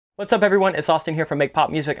What's up everyone, it's Austin here from Make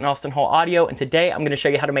Pop Music and Austin Hall Audio, and today I'm going to show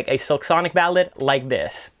you how to make a Silk Sonic ballad like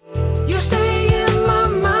this. You stay in my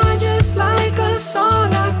mind just like a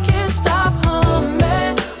song I can't stop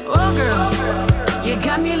humming. Oh girl, you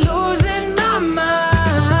got me losing my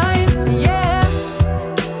mind, yeah.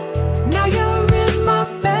 Now you're in my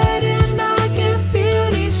bed and I can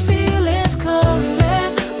feel these feelings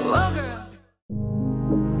coming. Oh girl.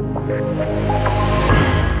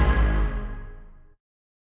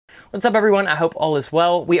 What's up everyone, I hope all is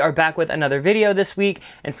well. We are back with another video this week,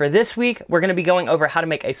 and for this week we're going to be going over how to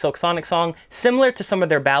make a Silk Sonic song similar to some of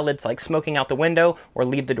their ballads like Smoking Out the Window or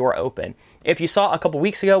Leave the Door Open. If you saw a couple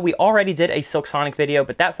weeks ago, we already did a Silk Sonic video,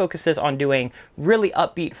 but that focuses on doing really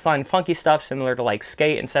upbeat, fun, funky stuff similar to like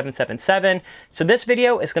Skate and 777. So this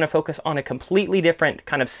video is going to focus on a completely different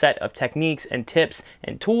kind of set of techniques and tips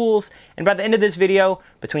and tools, and by the end of this video,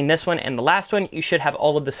 between this one and the last one, you should have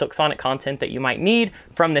all of the Silk Sonic content that you might need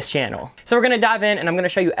from this channel. So we're going to dive in and I'm going to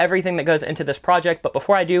show you everything that goes into this project, but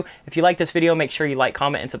before I do, if you like this video, make sure you like,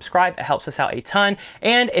 comment, and subscribe. It helps us out a ton,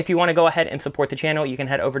 and if you want to go ahead and support the channel, you can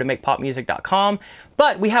head over to makepopmusic.com.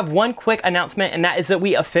 But we have one quick announcement, and that is that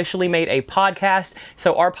we officially made a podcast.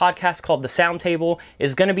 So our podcast called The Sound Table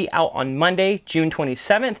is going to be out on Monday, June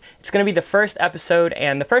 27th. It's going to be the first episode,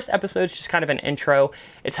 and the first episode is just kind of an intro.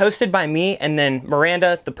 It's hosted by me, and then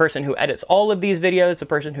Miranda, the person who edits all of these videos, the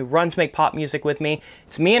person who runs Make Pop Music with me.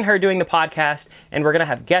 It's me and her doing the podcast, and we're going to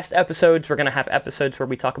have guest episodes. We're going to have episodes where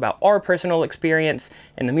we talk about our personal experience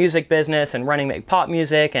in the music business and running Make Pop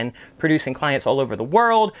Music and producing clients all over the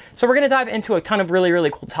world. So we're going to dive into a ton of really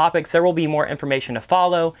cool topics. There will be more information to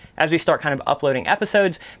follow as we start kind of uploading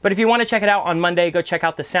episodes. But if you want to check it out on Monday, go check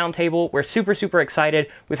out The Sound Table. We're super excited.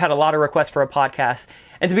 We've had a lot of requests for a podcast.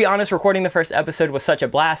 And to be honest, recording the first episode was such a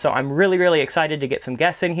blast, so I'm really excited to get some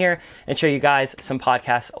guests in here and show you guys some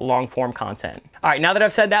podcast long-form content. All right, now that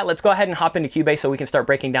I've said that, let's go ahead and hop into Cubase so we can start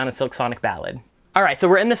breaking down a Silk Sonic ballad. All right, so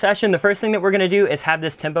we're in the session. The first thing that we're gonna do is have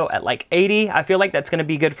this tempo at like 80. I feel like that's gonna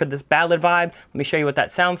be good for this ballad vibe. Let me show you what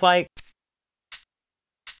that sounds like.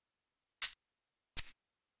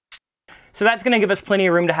 So that's gonna give us plenty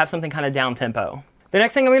of room to have something kind of down tempo. The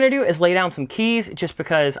next thing I'm going to do is lay down some keys, just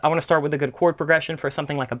because I want to start with a good chord progression for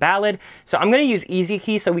something like a ballad. So I'm going to use easy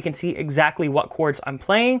keys so we can see exactly what chords I'm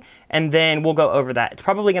playing, and then we'll go over that. It's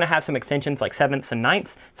probably going to have some extensions like sevenths and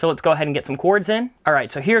ninths, so let's go ahead and get some chords in. All right,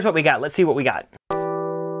 so here's what we got. Let's see what we got.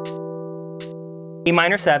 E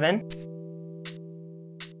minor 7.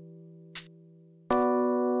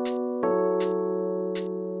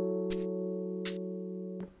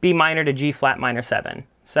 B minor to G flat minor 7.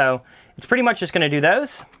 So it's pretty much just going to do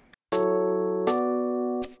those.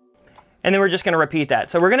 And then we're just going to repeat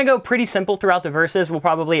that. So we're going to go pretty simple throughout the verses. We'll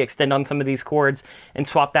probably extend on some of these chords and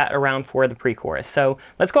swap that around for the pre-chorus. So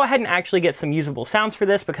let's go ahead and actually get some usable sounds for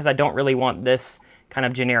this, because I don't really want this kind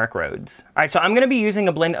of generic Rhodes. All right, so I'm going to be using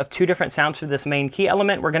a blend of two different sounds for this main key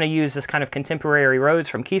element. We're going to use this kind of contemporary Rhodes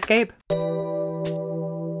from Keyscape.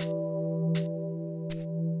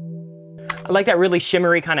 I like that really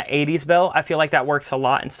shimmery kind of 80s bell. I feel like that works a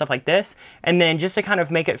lot and stuff like this. And then just to kind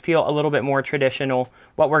of make it feel a little bit more traditional,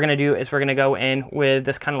 what we're going to do is we're going to go in with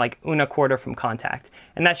this kind of like una quarter from Contact.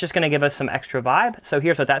 And that's just going to give us some extra vibe. So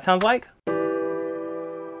here's what that sounds like.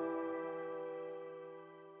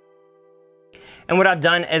 And what I've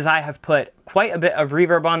done is I have put quite a bit of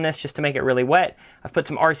reverb on this just to make it really wet. I've put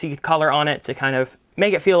some RC color on it to kind of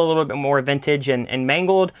make it feel a little bit more vintage and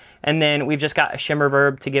mangled. And then we've just got a shimmer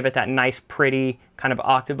verb to give it that nice, pretty kind of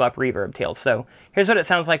octave up reverb tail. So here's what it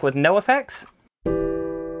sounds like with no effects.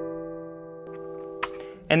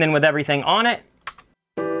 And then with everything on it,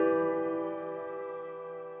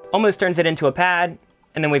 almost turns it into a pad.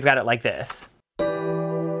 And then we've got it like this.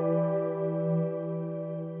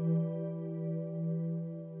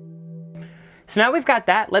 So now we've got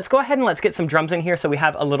that, let's go ahead and let's get some drums in here so we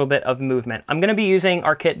have a little bit of movement. I'm going to be using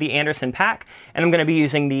our kit, the Anderson Pack, and I'm going to be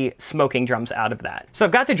using the smoking drums out of that. So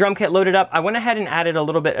I've got the drum kit loaded up. I went ahead and added a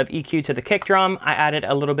little bit of EQ to the kick drum. I added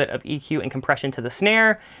a little bit of EQ and compression to the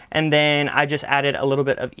snare, and then I just added a little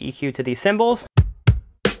bit of EQ to these cymbals.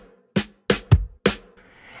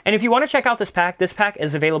 And if you want to check out this pack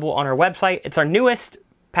is available on our website. It's our newest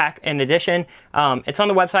pack in addition. It's on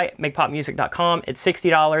the website, makepopmusic.com. It's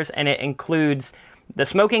 $60, and it includes the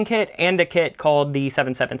smoking kit and a kit called the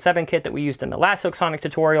 777 kit that we used in the last Silk Sonic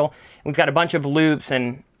tutorial. We've got a bunch of loops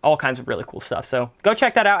and all kinds of really cool stuff. So go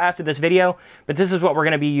check that out after this video, but this is what we're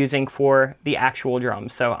going to be using for the actual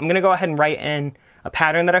drums. So I'm going to go ahead and write in a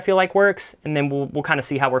pattern that I feel like works, and then we'll kind of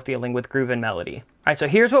see how we're feeling with groove and melody. All right, so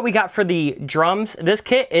here's what we got for the drums. This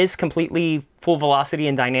kit is completely full velocity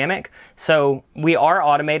and dynamic, so we are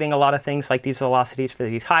automating a lot of things like these velocities for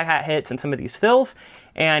these hi-hat hits and some of these fills,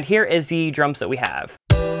 and here is the drums that we have.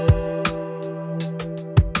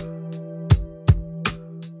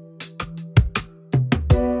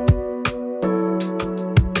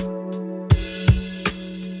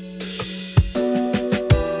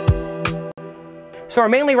 So we're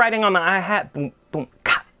mainly riding on the hi-hat, boom, boom,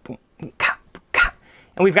 ka, boom, boom, ka, boom, ka.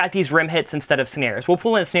 And we've got these rim hits instead of snares. We'll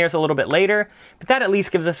pull in snares a little bit later, but that at least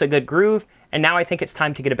gives us a good groove. And now I think it's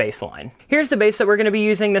time to get a bass line. Here's the bass that we're gonna be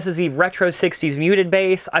using. This is the retro 60s muted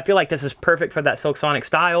bass. I feel like this is perfect for that Silk Sonic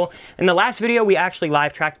style. In the last video, we actually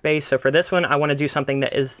live tracked bass. So for this one, I wanna do something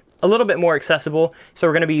that is a little bit more accessible. So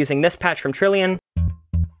we're gonna be using this patch from Trillion.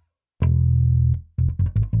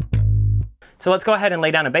 So let's go ahead and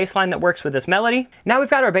lay down a bass line that works with this melody. Now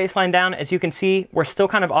we've got our bass line down. As you can see, we're still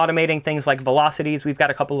kind of automating things like velocities. We've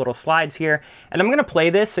got a couple little slides here, and I'm gonna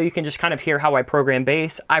play this so you can just kind of hear how I program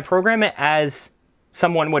bass. I program it as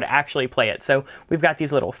someone would actually play it. So we've got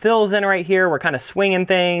these little fills in right here. We're kind of swinging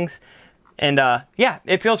things. And yeah,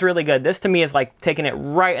 it feels really good. This to me is like taking it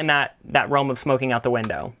right in that realm of smoking out the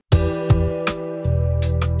window.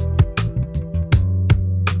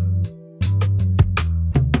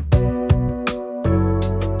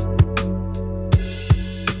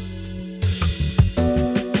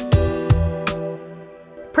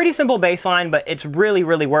 Pretty simple bass line, but it's really,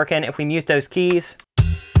 really working if we mute those keys.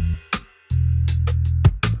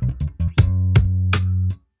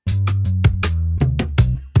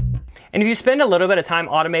 And if you spend a little bit of time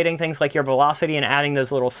automating things like your velocity and adding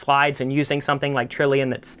those little slides and using something like Trillion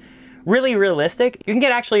that's really realistic, you can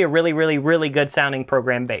get actually a really, really, really good sounding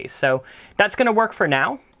program bass. So that's gonna work for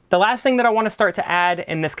now. The last thing that I want to start to add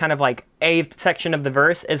in this kind of like A section of the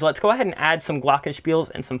verse is let's go ahead and add some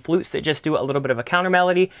glockenspiels and some flutes that just do a little bit of a counter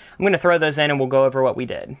melody. I'm going to throw those in and we'll go over what we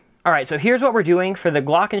did. All right, so here's what we're doing. For the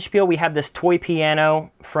glockenspiel, we have this toy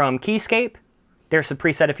piano from Keyscape. There's a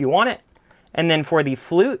preset if you want it. And then for the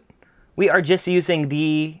flute, we are just using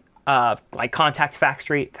the like Contact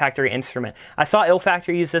Factory instrument. I saw Il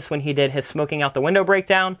Factor use this when he did his Smoking Out the Window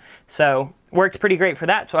breakdown, so works pretty great for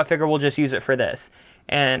that, so I figure we'll just use it for this.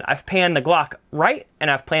 And I've panned the Glock right, and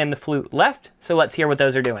I've panned the flute left, so let's hear what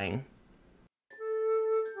those are doing.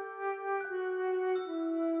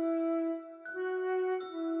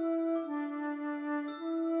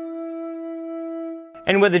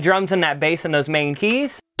 And with the drums and that bass and those main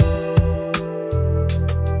keys,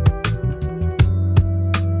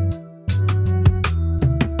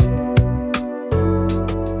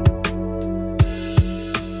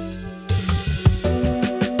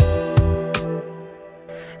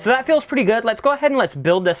 so that feels pretty good. Let's go ahead and let's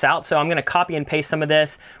build this out. So I'm gonna copy and paste some of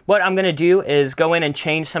this. What I'm gonna do is go in and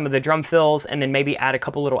change some of the drum fills and then maybe add a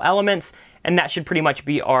couple little elements, and that should pretty much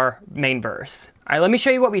be our main verse. All right, let me show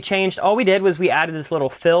you what we changed. All we did was we added this little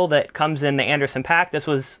fill that comes in the Anderson pack. This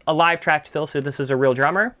was a live tracked fill, so this is a real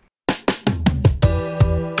drummer.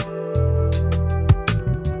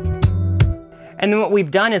 And then what we've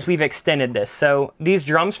done is we've extended this. So these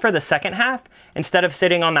drums for the second half, instead of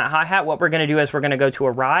sitting on that hi-hat, what we're gonna do is we're gonna go to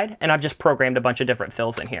a ride, and I've just programmed a bunch of different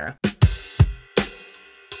fills in here.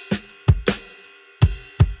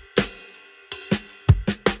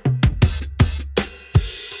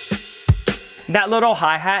 That little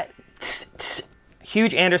hi-hat,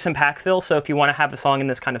 huge Anderson pack fill, so if you wanna have a song in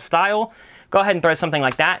this kind of style, go ahead and throw something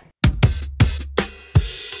like that.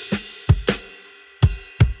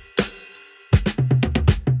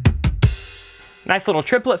 Nice little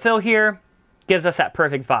triplet fill here, gives us that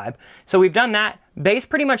perfect vibe. So we've done that. Bass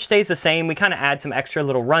pretty much stays the same. We kind of add some extra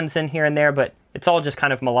little runs in here and there, but it's all just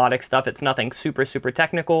kind of melodic stuff. It's nothing super, super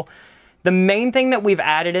technical. The main thing that we've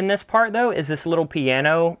added in this part though is this little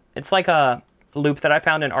piano. It's like a loop that I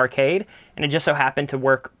found in Arcade, and it just so happened to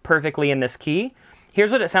work perfectly in this key.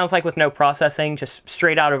 Here's what it sounds like with no processing, just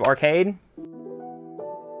straight out of Arcade.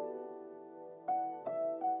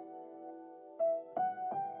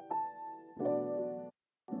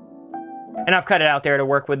 And I've cut it out there to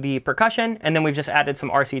work with the percussion, and then we've just added some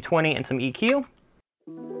RC20 and some EQ.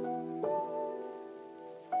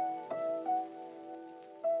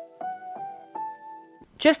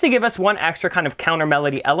 Just to give us one extra kind of counter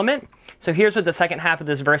melody element. So here's what the second half of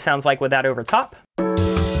this verse sounds like with that over top.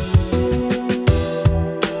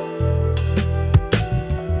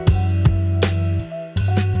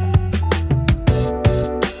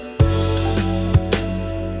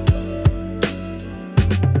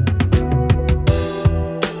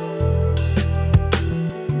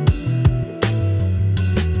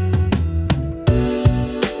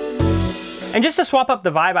 And just to swap up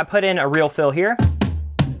the vibe, I put in a real fill here.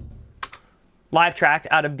 Live tracked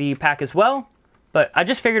out of the pack as well. But I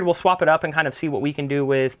just figured we'll swap it up and kind of see what we can do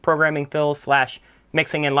with programming fills /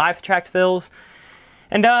 mixing in live tracked fills.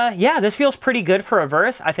 And yeah, this feels pretty good for a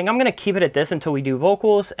verse. I think I'm gonna keep it at this until we do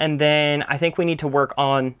vocals, and then I think we need to work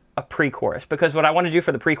on a pre-chorus, because what I wanna do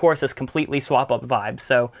for the pre-chorus is completely swap up vibes.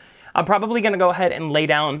 So I'm probably gonna go ahead and lay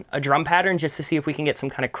down a drum pattern just to see if we can get some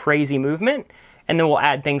kind of crazy movement, and then we'll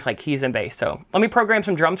add things like keys and bass. So let me program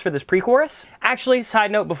some drums for this pre-chorus. Actually,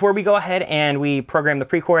 side note, before we go ahead and we program the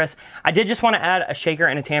pre-chorus, I did just wanna add a shaker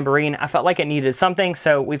and a tambourine. I felt like it needed something,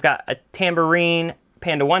 so we've got a tambourine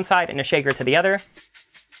pan to one side and a shaker to the other.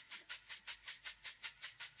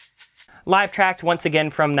 Live tracked once again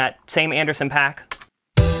from that same Anderson pack.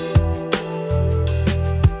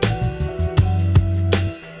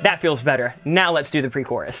 That feels better. Now let's do the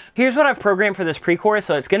pre-chorus. Here's what I've programmed for this pre-chorus,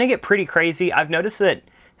 so it's gonna get pretty crazy. I've noticed that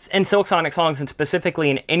in Silk Sonic songs, and specifically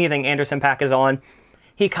in anything Anderson pack is on,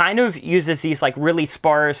 he kind of uses these like really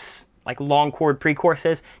sparse, like long chord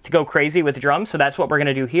pre-choruses to go crazy with drums, so that's what we're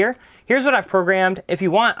gonna do here. Here's what I've programmed. If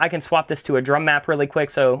you want, I can swap this to a drum map really quick,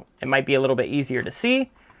 so it might be a little bit easier to see.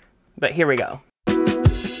 But here we go.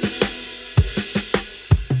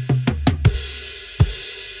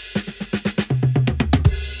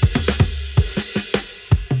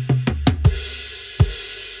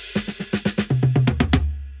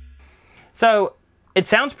 So it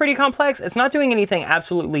sounds pretty complex. It's not doing anything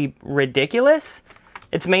absolutely ridiculous.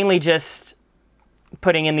 It's mainly just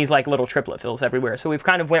putting in these like little triplet fills everywhere. So we've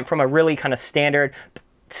kind of went from a really kind of standard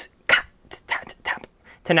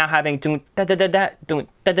to now having doom da da da da doom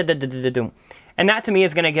da da da da da doom. And that to me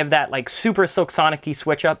is going to give that like super Silk Sonic-y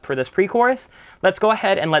switch up for this pre-chorus. Let's go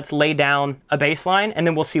ahead and let's lay down a bass line, and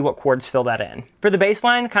then we'll see what chords fill that in. For the bass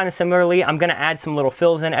line, kind of similarly, I'm going to add some little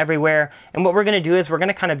fills in everywhere. And what we're going to do is we're going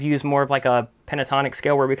to kind of use more of like a pentatonic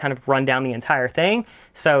scale where we kind of run down the entire thing.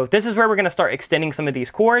 So this is where we're going to start extending some of these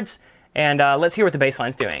chords. And let's hear what the bass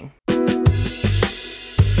line's doing.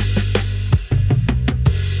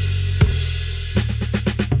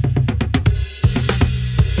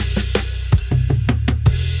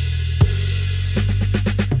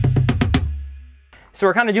 So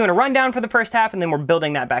we're kind of doing a rundown for the first half, and then we're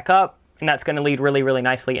building that back up, and that's going to lead really, really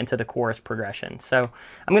nicely into the chorus progression. So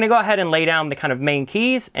I'm going to go ahead and lay down the kind of main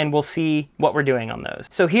keys, and we'll see what we're doing on those.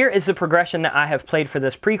 So here is the progression that I have played for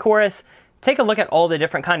this pre-chorus. Take a look at all the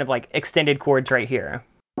different kind of like extended chords right here.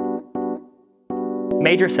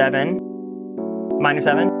 Major 7, minor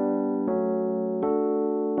 7.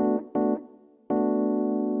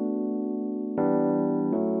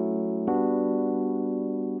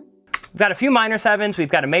 We've got a few minor 7s, we've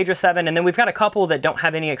got a major 7, and then we've got a couple that don't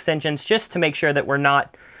have any extensions, just to make sure that we're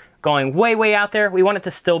not going way, way out there. We want it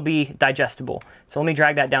to still be digestible. So let me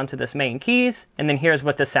drag that down to this main keys, and then here's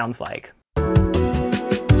what this sounds like.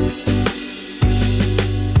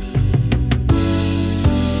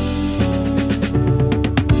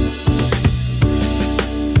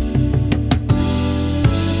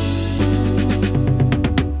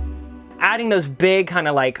 Adding those big kind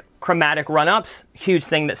of like chromatic run-ups, huge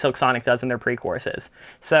thing that Silk Sonic does in their pre-choruses.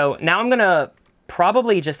 So now I'm gonna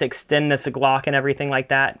probably just extend this Glock and everything like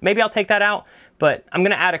that. Maybe I'll take that out, but I'm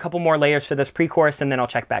gonna add a couple more layers for this pre-chorus, and then I'll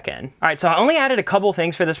check back in. All right, so I only added a couple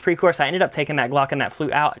things for this pre-chorus. I ended up taking that Glock and that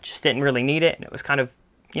flute out. I just didn't really need it, and it was kind of,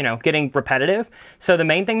 you know, getting repetitive. So the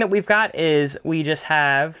main thing that we've got is we just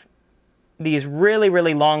have these really,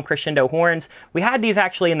 really long crescendo horns. We had these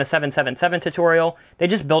actually in the 777 tutorial. They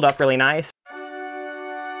just build up really nice.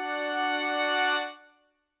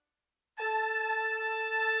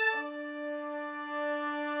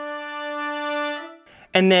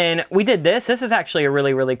 And then we did this. This is actually a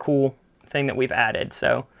really, really cool thing that we've added.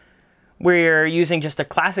 So we're using just a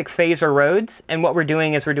classic phaser Rhodes, and what we're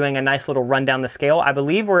doing is we're doing a nice little run down the scale. I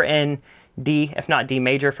believe we're in D, if not D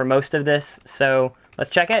major, for most of this. So let's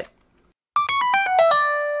check it.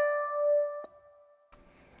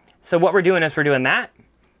 So what we're doing is we're doing that,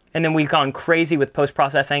 and then we've gone crazy with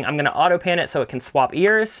post-processing. I'm going to auto-pan it so it can swap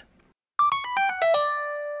ears.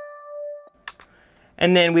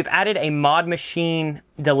 And then we've added a Mod Machine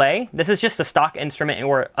delay. This is just a stock instrument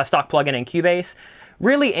or a stock plugin in Cubase.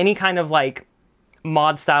 Really any kind of like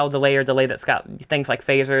mod style delay or delay that's got things like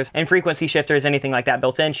phasers and frequency shifters, anything like that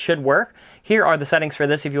built in should work. Here are the settings for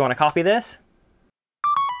this if you want to copy this.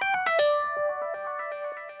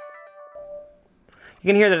 You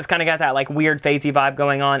can hear that it's kind of got that like weird phasey vibe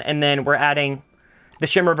going on, and then we're adding the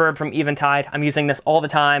shimmer verb from Eventide. I'm using this all the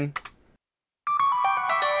time.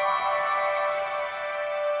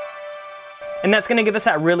 And that's going to give us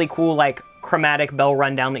that really cool like chromatic bell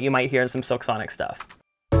rundown that you might hear in some Silk Sonic stuff.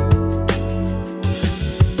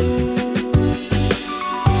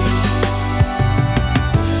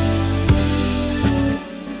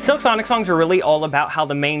 Silk Sonic songs are really all about how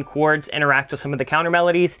the main chords interact with some of the counter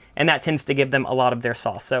melodies, and that tends to give them a lot of their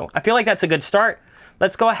sauce. So I feel like that's a good start.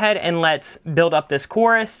 Let's go ahead and let's build up this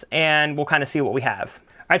chorus, and we'll kind of see what we have.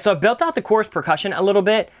 All right, so I've built out the chorus percussion a little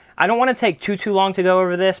bit. I don't want to take too long to go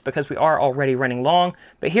over this because we are already running long,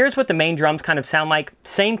 but here's what the main drums kind of sound like.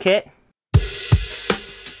 Same kit.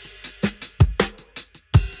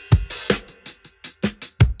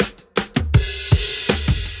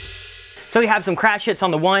 So we have some crash hits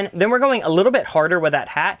on the one, then we're going a little bit harder with that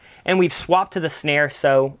hat, and we've swapped to the snare,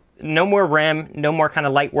 so no more rim, no more kind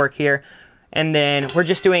of light work here. And then we're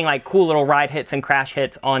just doing like cool little ride hits and crash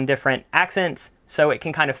hits on different accents, so it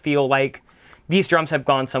can kind of feel like these drums have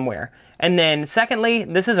gone somewhere. And then secondly,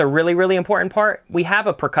 this is a really important part. We have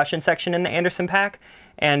a percussion section in the Anderson pack,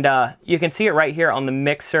 and you can see it right here on the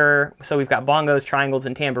mixer. So we've got bongos, triangles,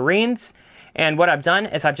 and tambourines. And what I've done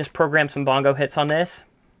is I've just programmed some bongo hits on this.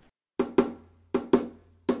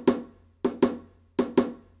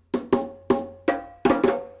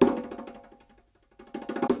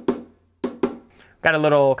 Got a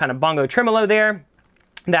little kind of bongo tremolo there,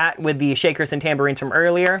 that with the shakers and tambourines from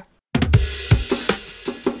earlier.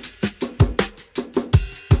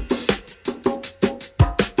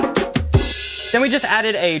 Then we just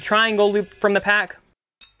added a triangle loop from the pack.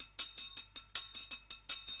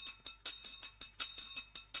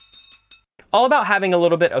 All about having a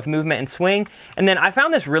little bit of movement and swing. And then I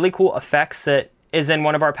found this really cool effects that is in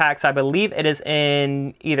one of our packs. I believe it is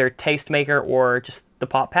in either Tastemaker or just the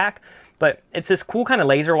Pop pack. But it's this cool kind of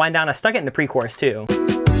laser wind down. I stuck it in the pre-chorus too.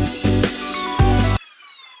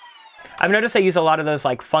 I've noticed they use a lot of those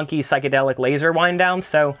like funky psychedelic laser wind downs,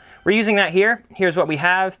 so we're using that here. Here's what we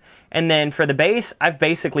have. And then for the bass, I've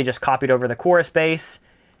basically just copied over the chorus bass,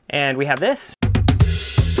 and we have this.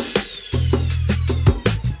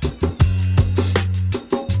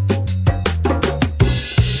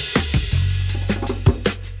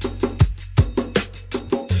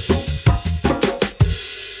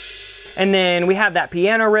 And then we have that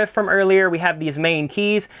piano riff from earlier. We have these main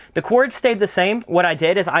keys. The chords stayed the same. What I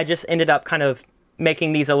did is I just ended up kind of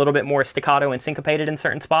making these a little bit more staccato and syncopated in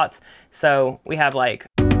certain spots. So we have like...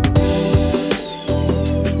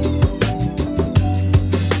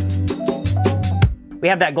 we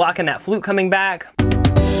have that Glock and that flute coming back.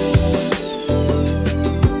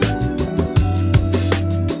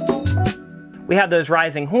 We have those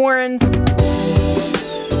rising horns.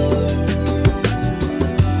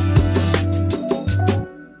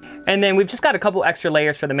 And then we've just got a couple extra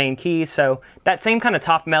layers for the main keys, so that same kind of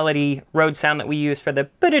top melody Rhodes sound that we use for the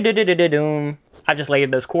ba-da-da-da-da-doom, I just layered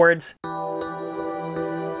those chords.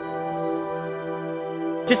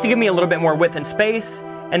 Just to give me a little bit more width and space.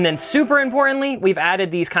 And then super importantly, we've added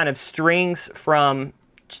these kind of strings from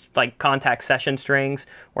like contact session strings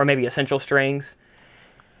or maybe essential strings.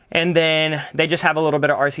 And then they just have a little bit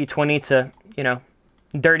of RC20 to, you know,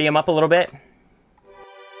 dirty them up a little bit.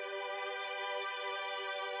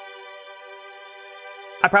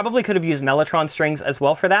 I probably could have used Mellotron strings as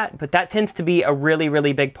well for that, but that tends to be a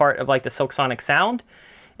really big part of like the Silk Sonic sound,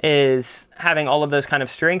 is having all of those kind of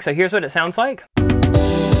strings. So here's what it sounds like.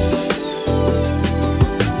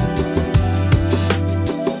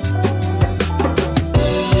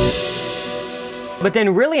 But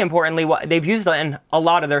then really importantly, what they've used in a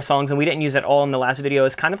lot of their songs, and we didn't use it all in the last video,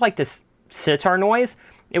 is kind of like this sitar noise.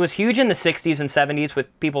 It was huge in the 60s and 70s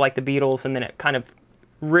with people like the Beatles, and then it kind of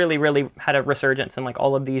really had a resurgence in like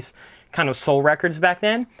all of these kind of soul records back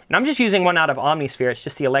then. And I'm just using one out of Omnisphere. It's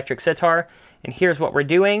just the electric sitar. And here's what we're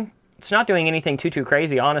doing. It's not doing anything too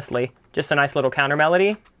crazy, honestly. Just a nice little counter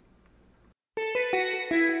melody.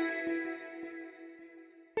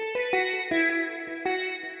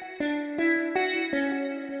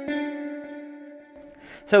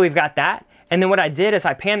 So we've got that. And then what I did is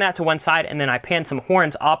I panned that to one side, and then I panned some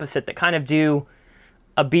horns opposite that kind of do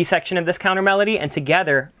a B section of this counter melody, and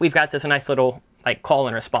together we've got this nice little like call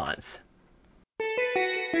and response.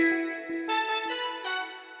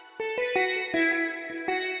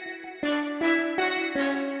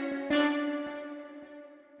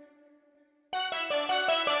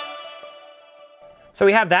 So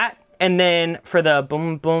we have that, and then for the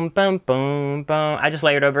boom boom boom boom boom, I just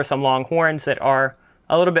layered over some long horns that are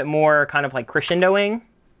a little bit more kind of like crescendoing.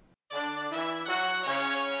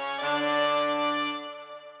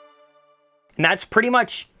 And that's pretty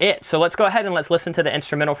much it. So let's go ahead and let's listen to the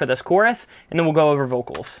instrumental for this chorus, and then we'll go over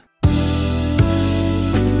vocals.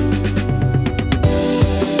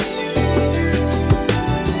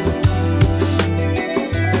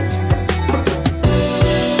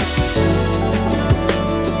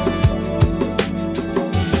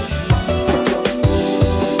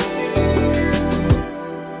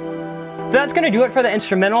 going to do it for the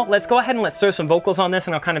instrumental. Let's go ahead and let's throw some vocals on this,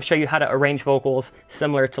 and I'll kind of show you how to arrange vocals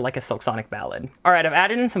similar to like a Silk Sonic ballad. All right, I've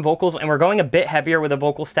added in some vocals, and we're going a bit heavier with the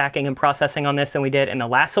vocal stacking and processing on this than we did in the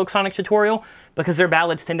last Silk Sonic tutorial, because their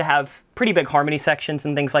ballads tend to have pretty big harmony sections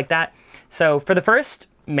and things like that. So for the first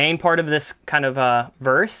main part of this kind of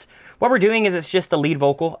verse, what we're doing is it's just the lead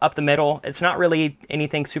vocal up the middle. It's not really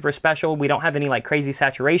anything super special. We don't have any like crazy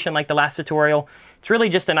saturation like the last tutorial. It's really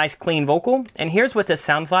just a nice clean vocal. And here's what this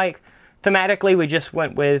sounds like. Thematically, we just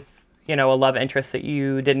went with, you know, a love interest that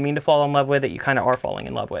you didn't mean to fall in love with, that you kind of are falling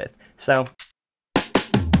in love with. So.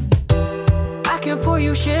 I can pour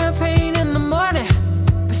you champagne in the morning.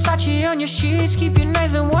 Versace on your sheets, keep you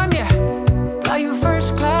nice and warm, yeah. Fly you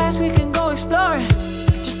first class, we can go exploring.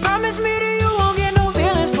 Just promise me that you won't get no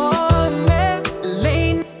feelings for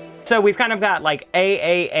me. So we've kind of got like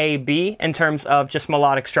A, in terms of just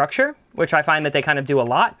melodic structure, which I find that they kind of do a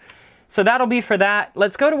lot. So that'll be for that.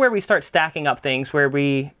 Let's go to where we start stacking up things, where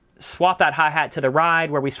we swap that hi-hat to the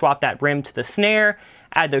ride, where we swap that rim to the snare,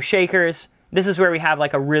 add those shakers. This is where we have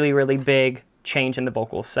like a really, really big change in the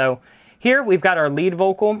vocals. So here we've got our lead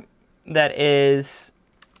vocal that is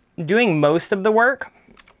doing most of the work.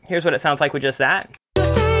 Here's what it sounds like with just that.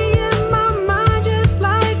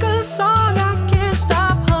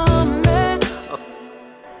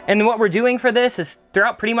 And then what we're doing for this is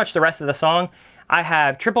throughout pretty much the rest of the song, I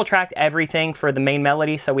have triple tracked everything for the main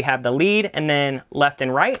melody. So we have the lead and then left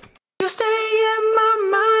and right. You stay in my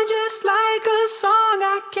mind just like a song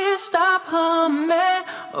I can't stop humming.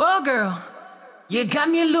 Oh girl, you got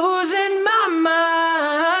me losing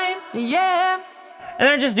my mind, yeah. And then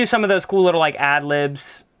I just do some of those cool little like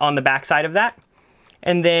ad-libs on the back side of that.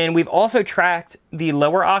 And then we've also tracked the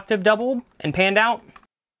lower octave doubled and panned out.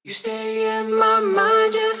 You stay in my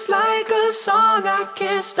mind just like a song I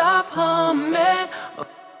can't stop humming.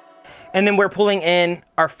 And then we're pulling in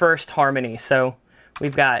our first harmony. So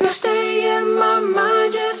we've got. You stay in my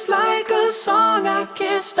mind just like a song I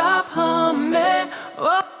can't stop humming.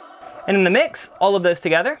 Oh. And in the mix, all of those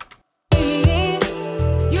together.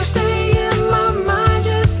 You stay in my mind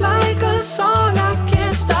just like a song I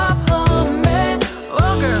can't stop humming.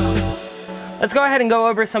 Oh girl. Let's go ahead and go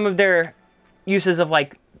over some of their uses of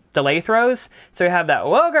like delay throws. So we have that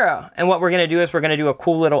whoa girl, and what we're going to do is we're going to do a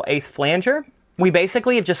cool little eighth flanger. We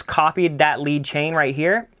basically have just copied that lead chain right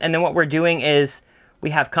here, and then what we're doing is we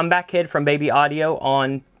have Comeback Kid from Baby Audio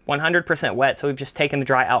on 100% wet, so we've just taken the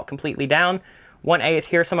dry out completely down. 1/8,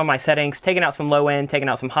 here's some of my settings, taking out some low end, taking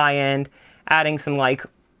out some high end, adding some like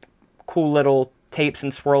cool little tapes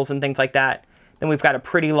and swirls and things like that. Then we've got a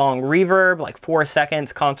pretty long reverb, like 4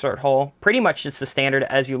 seconds, concert hall, pretty much just the standard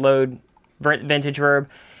as you load vintage verb.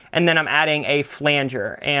 And then I'm adding a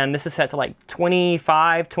flanger, and this is set to like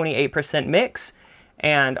 25-28% mix.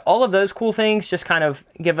 And all of those cool things just kind of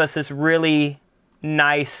give us this really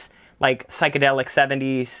nice, like psychedelic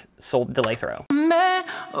 70s soul delay throw. Man,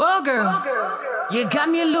 oh girl, you got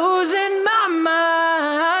me losing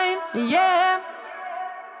my mind, yeah.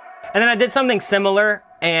 And then I did something similar,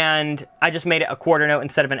 and I just made it a quarter note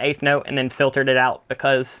instead of an eighth note, and then filtered it out,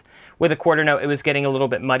 because with a quarter note it was getting a little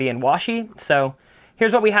bit muddy and washy. So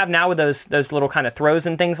here's what we have now with those little kind of throws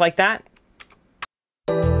and things like that.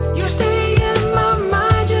 You stay in my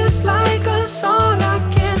mind just like a song I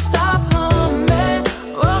can't stop humming.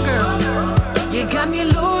 Oh girl, you got me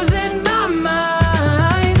losing my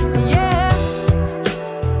mind, yeah.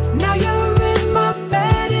 Now you're in my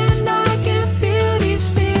bed and I can feel these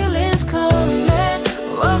feelings coming.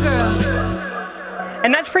 Oh girl.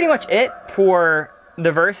 And that's pretty much it for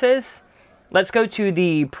the verses. Let's go to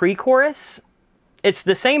the pre-chorus. It's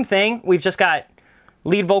the same thing. We've just got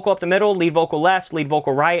lead vocal up the middle, lead vocal left, lead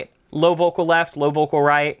vocal right, low vocal left, low vocal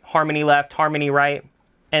right, harmony left, harmony right,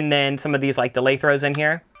 and then some of these like delay throws in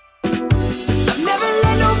here. I've never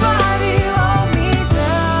let nobody hold me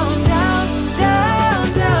down, down,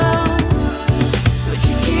 down, down. But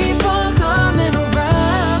you keep on coming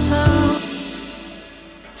around.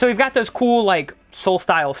 So we've got those cool like soul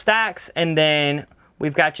style stacks, and then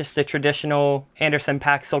we've got just a traditional Anderson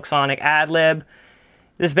 .Paak Silk Sonic ad-lib.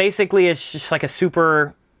 This basically is just like a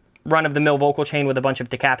super run-of-the-mill vocal chain with a bunch of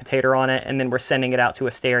decapitator on it, and then we're sending it out to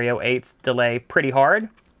a stereo eighth delay pretty hard.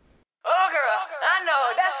 Oh girl, I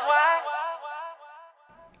know, that's why.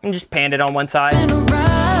 And just panned it on one side. Oh girl,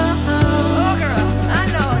 I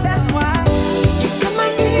know, that's why. You got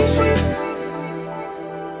my knees weak.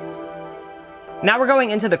 Now we're going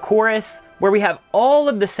into the chorus, where we have all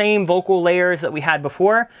of the same vocal layers that we had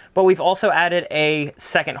before, but we've also added a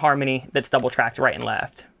second harmony that's double tracked right and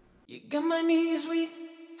left. You got my knees weak,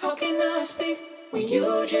 how can I speak when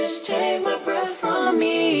you just take my breath from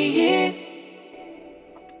me?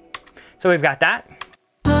 So we've got that.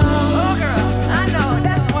 Oh, girl, I know,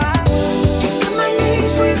 that's why. On my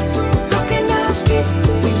knees, how can I speak?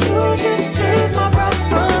 Will you just take my breath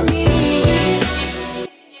from me?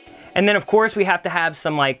 And then of course we have to have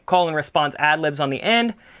some like call and response ad-libs on the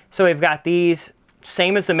end. So we've got these,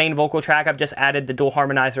 same as the main vocal track, I've just added the dual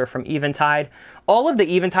harmonizer from Eventide. All of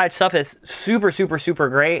the Eventide stuff is super, super, super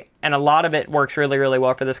great, and a lot of it works really, really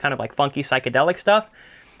well for this kind of like funky psychedelic stuff.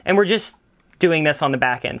 And we're just doing this on the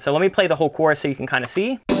back end. So let me play the whole chorus so you can kind of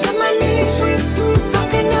see. On my knees, how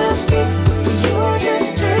can I speak? Will you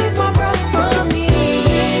just take my breath from me?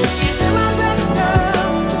 It's in my breath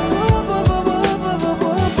now.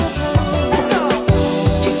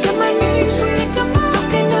 You got my knees, how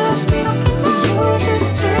can I speak? Will you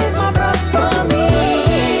just take my breath from me?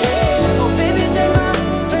 Oh, baby, take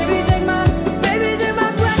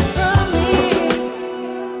my breath from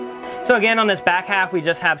me. So again, on this back half, we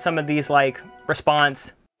just have some of these like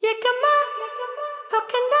response. You got my, how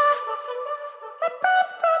can I, my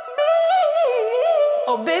breath from me?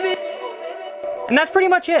 Oh, baby. And that's pretty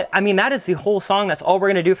much it. I mean, that is the whole song. That's all we're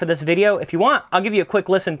gonna do for this video. If you want, I'll give you a quick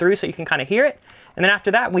listen through so you can kind of hear it. And then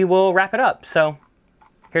after that, we will wrap it up. So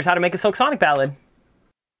here's how to make a Silk Sonic ballad.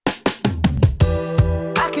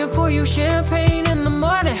 I can pour you champagne in the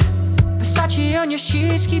morning. Versace on your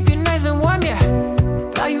sheets, keep you nice and warm, yeah.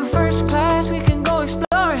 Fly you first class, we can go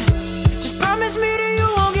exploring. Just promise me that you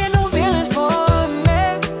won't get no feelings for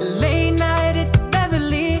me. Late night at the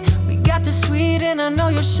Beverly, we got the suite and I know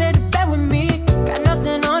you'll share the bed with me. Got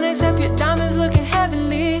nothing on except your diamonds looking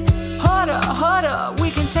heavenly. Harder, harder,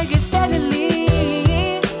 we can take it steadily.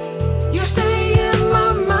 You stay in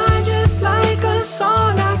my mind just like a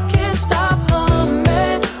song I can't stop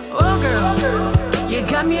humming. Oh girl, you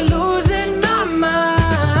got me losing my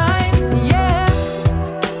mind, yeah.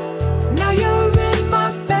 Now you're in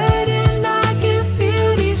my bed and I can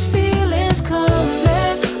feel these feelings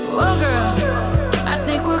coming. Oh girl, I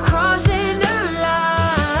think we're crossing the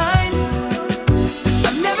line.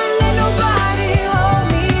 I've never let nobody hold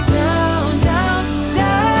me down, down,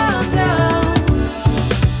 down, down.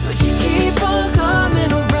 But you keep on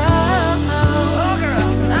coming around. Oh girl,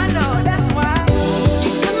 I know, that's why.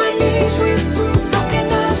 You got my knees weak, how can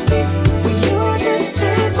I speak? Will you just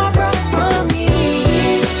take my breath from me?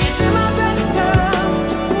 It's in my breath now.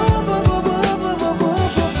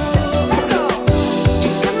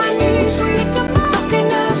 You got my knees weak, how can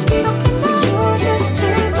I speak? Will you just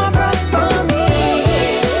take my breath from me?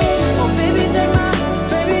 Oh baby, take my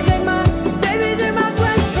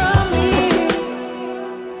breath from me.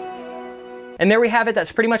 And there we have it.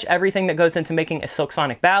 That's pretty much everything that goes into making a Silk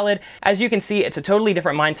Sonic ballad. As you can see, it's a totally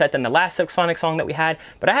different mindset than the last Silk Sonic song that we had,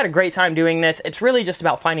 but I had a great time doing this. It's really just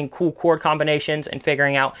about finding cool chord combinations and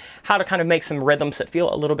figuring out how to kind of make some rhythms that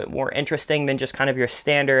feel a little bit more interesting than just kind of your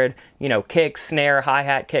standard, you know, kick, snare,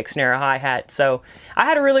 hi-hat, kick, snare, hi-hat. So I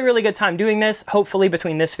had a really, really good time doing this. Hopefully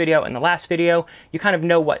between this video and the last video, you kind of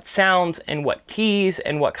know what sounds and what keys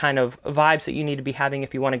and what kind of vibes that you need to be having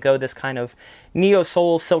if you want to go this kind of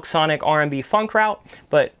neo-soul, Silk Sonic, R&B funk route.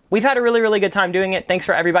 But we've had a really, really good time doing it. Thanks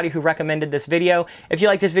for everybody who recommended this video. If you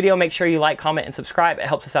like this video, make sure you like, comment, and subscribe. It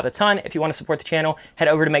helps us out a ton. If you want to support the channel, head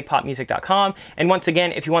over to makepopmusic.com. And once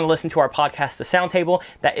again, if you want to listen to our podcast, The Sound Table,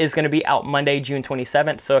 that is going to be out Monday, June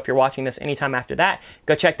 27th. So if you're watching this anytime after that,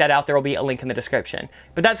 go check that out. There will be a link in the description.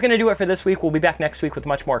 But that's going to do it for this week. We'll be back next week with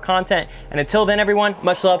much more content. And until then, everyone,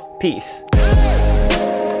 much love. Peace.